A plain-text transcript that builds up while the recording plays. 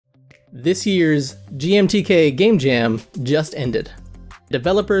This year's GMTK Gamejam just ended.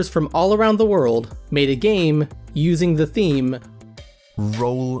 Developers from all around the world made a game using the theme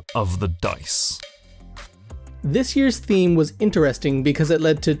Roll of the Dice. This year's theme was interesting because it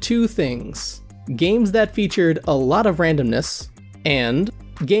led to two things: games that featured a lot of randomness, and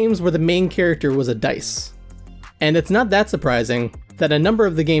games where the main character was a dice. And it's not that surprising that a number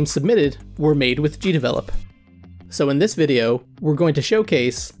of the games submitted were made with GDevelop. So in this video, we're going to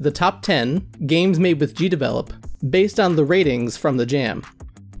showcase the top 10 games made with GDevelop based on the ratings from the jam.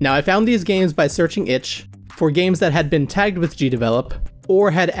 Now, I found these games by searching itch for games that had been tagged with GDevelop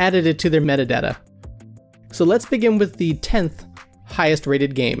or had added it to their metadata. So let's begin with the 10th highest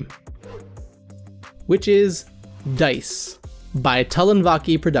rated game, which is D.I.C.E. by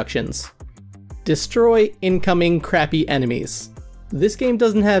Tullenvaki Productions. Destroy incoming crappy enemies. This game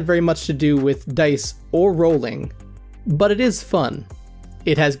doesn't have very much to do with dice or rolling, but it is fun.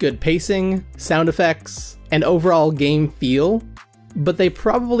 It has good pacing, sound effects, and overall game feel, but they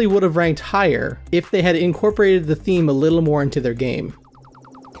probably would have ranked higher if they had incorporated the theme a little more into their game.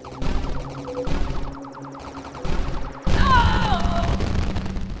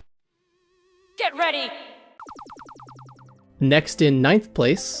 Get ready! Next in 9th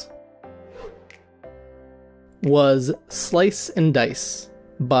place was Slice and Dice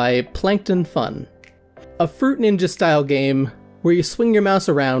by Plankton Fun, a Fruit Ninja style game where you swing your mouse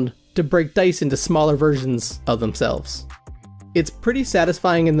around to break dice into smaller versions of themselves. It's pretty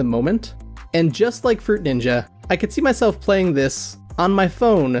satisfying in the moment, and just like Fruit Ninja, I could see myself playing this on my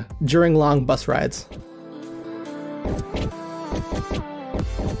phone during long bus rides.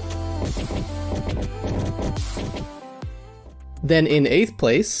 Then in 8th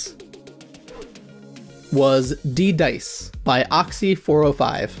place was D.I.C.E. by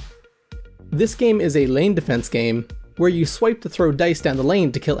Oxy405. This game is a lane defense game where you swipe to throw dice down the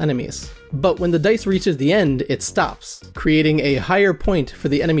lane to kill enemies. But when the dice reaches the end, it stops, creating a higher point for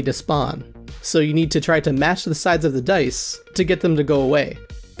the enemy to spawn. So you need to try to match the sides of the dice to get them to go away,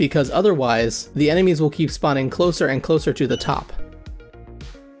 because otherwise the enemies will keep spawning closer and closer to the top.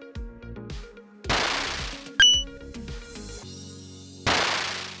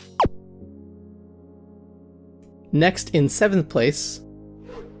 Next in 7th place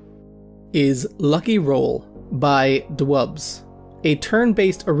is Lucky Roll by Dwubs, a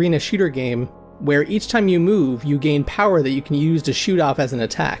turn-based arena shooter game where each time you move, you gain power that you can use to shoot off as an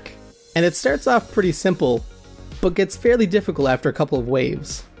attack. And it starts off pretty simple, but gets fairly difficult after a couple of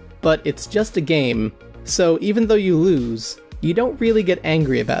waves. But it's just a game, so even though you lose, you don't really get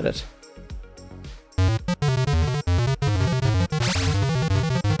angry about it.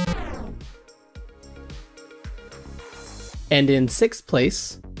 And in 6th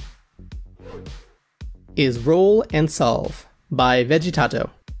place is Roll and Solve by Vegetato.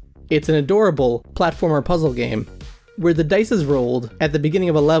 It's an adorable platformer puzzle game where the dice is rolled at the beginning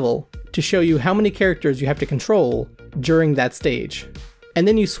of a level to show you how many characters you have to control during that stage. And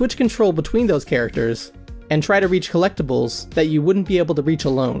then you switch control between those characters and try to reach collectibles that you wouldn't be able to reach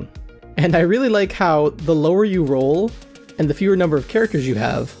alone. And I really like how the lower you roll and the fewer number of characters you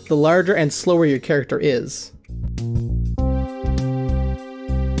have, the larger and slower your character is.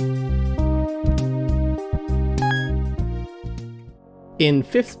 In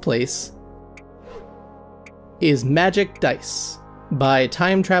 5th place is Magic Dice by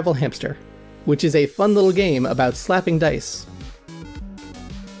Time Travel Hamster, which is a fun little game about slapping dice.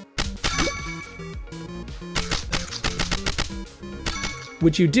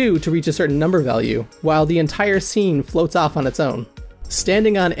 Which you do to reach a certain number value, while the entire scene floats off on its own.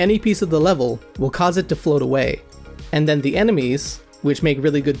 Standing on any piece of the level will cause it to float away, and then the enemies, which make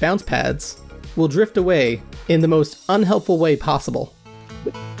really good bounce pads, will drift away in the most unhelpful way possible.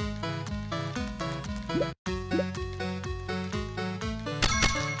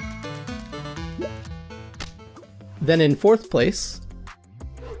 Then in 4th place,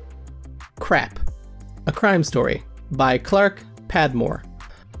 Crap, a Crime Story by Clark Padmore.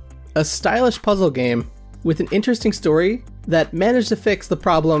 A stylish puzzle game with an interesting story that managed to fix the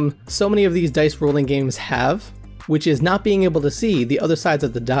problem so many of these dice rolling games have, which is not being able to see the other sides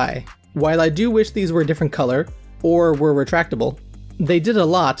of the die. While I do wish these were a different color, or were retractable, they did a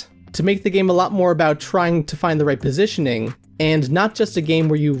lot to make the game a lot more about trying to find the right positioning, and not just a game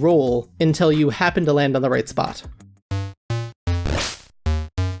where you roll until you happen to land on the right spot.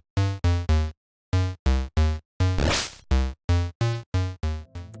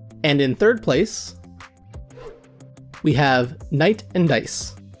 And in 3rd place, we have Knight and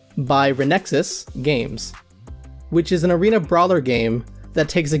Dice by Renexus Games, which is an arena brawler game that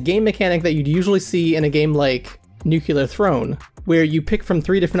takes a game mechanic that you'd usually see in a game like Nuclear Throne, where you pick from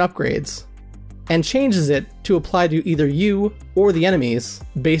 3 different upgrades, and changes it to apply to either you or the enemies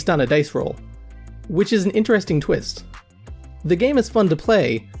based on a dice roll, which is an interesting twist. The game is fun to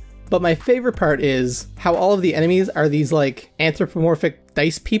play, but my favorite part is how all of the enemies are these like anthropomorphic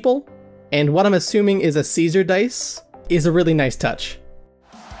dice people, and what I'm assuming is a Caesar dice is a really nice touch.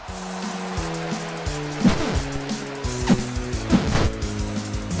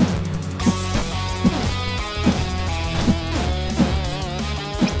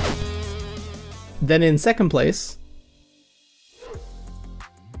 Then in second place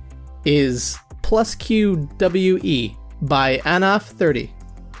is Plus QWE by Anaf30.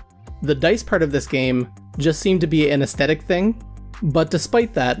 The dice part of this game just seemed to be an aesthetic thing, but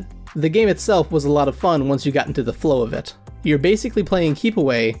despite that, the game itself was a lot of fun once you got into the flow of it. You're basically playing keep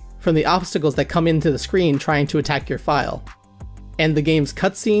away from the obstacles that come into the screen trying to attack your file. And the game's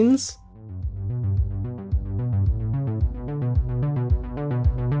cutscenes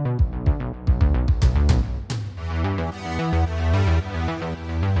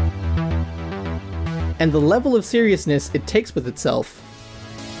and the level of seriousness it takes with itself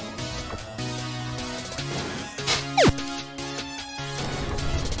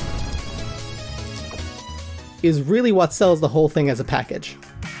is really what sells the whole thing as a package.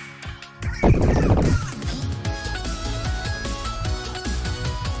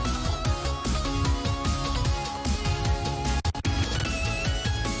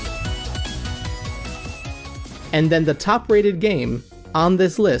 And then the top-rated game on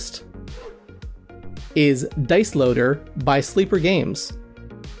this list is Dice Loader by Sleeper Games.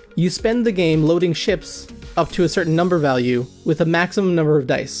 You spend the game loading ships up to a certain number value with a maximum number of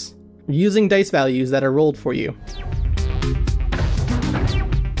dice, using dice values that are rolled for you.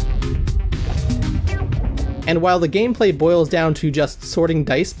 And while the gameplay boils down to just sorting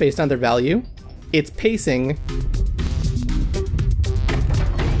dice based on their value, its pacing,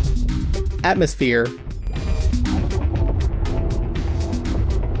 atmosphere,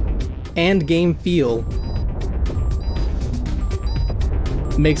 and game feel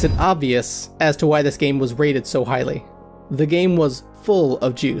makes it obvious as to why this game was rated so highly. The game was full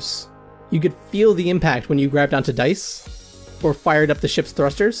of juice. You could feel the impact when you grabbed onto dice or fired up the ship's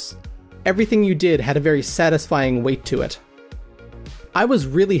thrusters. Everything you did had a very satisfying weight to it. I was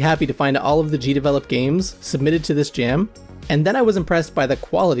really happy to find all of the GDevelop games submitted to this jam, and then I was impressed by the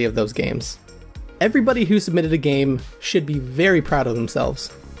quality of those games. Everybody who submitted a game should be very proud of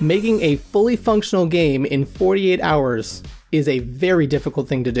themselves. Making a fully functional game in 48 hours is a very difficult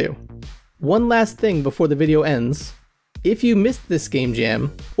thing to do. One last thing before the video ends. If you missed this game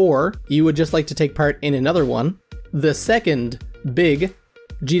jam, or you would just like to take part in another one, the second big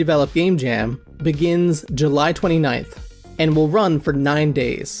GDevelop game jam begins July 29th and will run for 9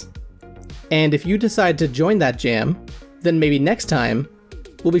 days. And if you decide to join that jam, then maybe next time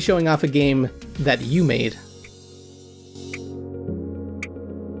we'll be showing off a game that you made.